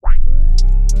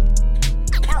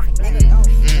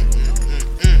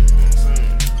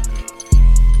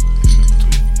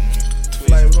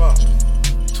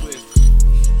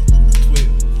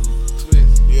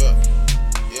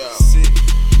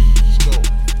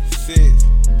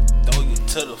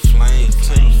to the flame,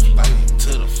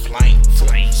 to the flame,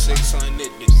 600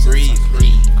 degrees,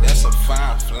 that's a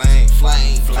fire flame,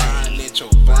 flying at your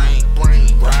brain,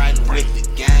 riding with the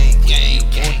gang,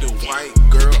 want the white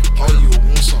girl, oh you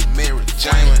want some Mary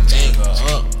Jane,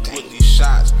 nigga up with these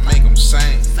shots, make them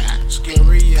sing,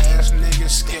 scary ass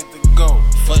niggas scared to go,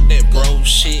 fuck that bro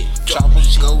shit,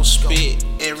 choppers go spit,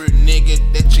 every nigga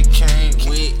that you came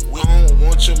with, I don't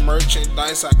want your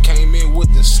merchandise, I came in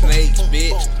with the snakes,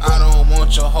 bitch, I don't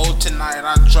want your hoe tonight,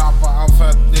 I drop her off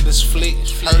after this flick,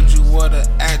 heard you was an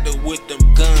actor with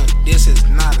them guns, this is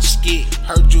not a skit,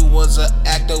 heard you was an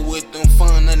actor with them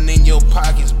funnin' in your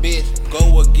pockets, bitch,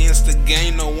 go against the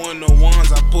game, no one, the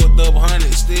ones I put up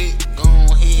 100 stick, go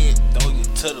ahead, throw you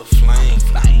to the flame,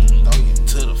 throw you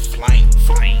to the flame,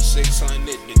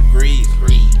 600 degrees,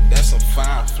 that's a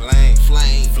fire flame,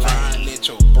 flying at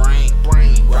your brain,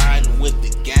 riding with the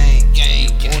gang,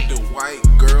 want the white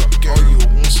girl, oh you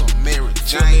want some Mary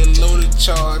Jane, loaded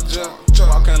charger,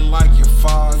 walking like your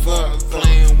father,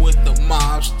 playing with the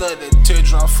mob, study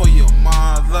teardrop for your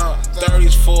mother,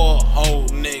 30s for a whole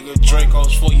nigga,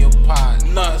 Dracos for your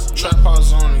partners, trap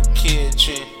house on the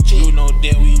kitchen, you know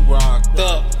that we rocked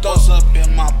up, what's up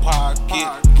in my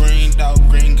pocket, greened out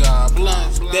green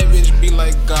goblins, that bitch be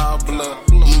like gobbler,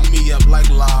 eat me up like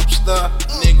lobster,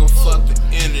 nigga fuck the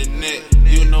internet,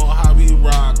 you know how we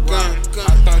rockin',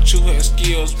 I thought you had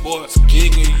skills, boy,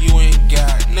 nigga you ain't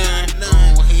got none,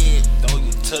 go ahead, throw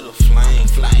you to the flame,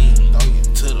 throw you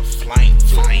to the flame,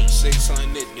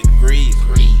 600 degrees,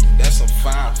 that's a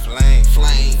fire flame,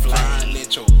 flying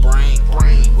at your brain,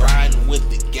 riding with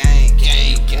the gang,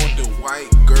 want the white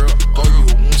girl, oh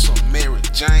you want some Mary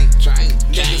Jane,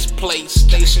 niggas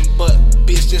PlayStation, but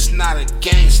bitch this not a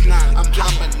game, I'm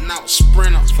hopping out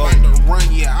sprinter, find the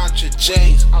run you out your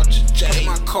J's, put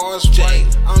my cars right,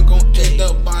 I'm gon' end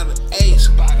up by the ace,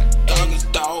 doggy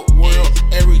dog world,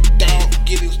 every dog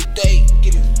get his day,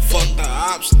 fuck the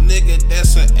ops, nigga,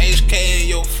 that's an HK in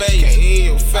your face,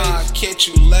 I catch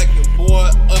you like the boy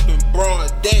up in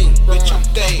broad day, bitch I'm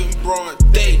up in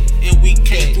broad day, and we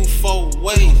came through 4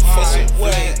 ways,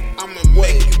 I'ma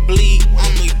make you bleed,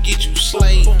 I'ma get you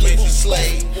slayed, make you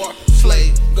slave,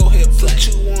 go ahead put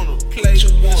you on a plate,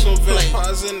 some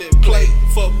vampires in that plate,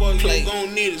 fuck boy you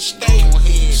gon' need a steak, go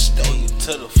ahead, throw you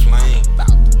to the flame,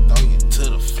 throw you to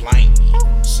the flame,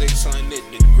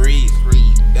 600 degrees,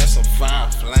 that's a fire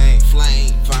flame,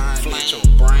 flying at your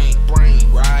brain,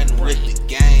 riding with the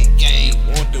gang,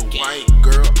 want the white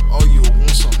girl, oh you want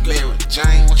some Mary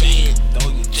Jane, throw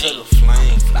you to the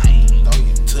flame, throw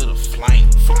you to the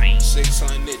flame,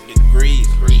 600 degrees,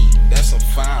 that's a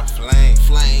fire flame,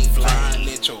 flying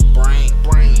at your brain,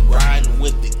 riding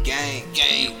with the gang,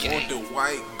 want the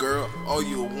white girl, oh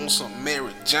you want some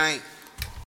Mary Jane.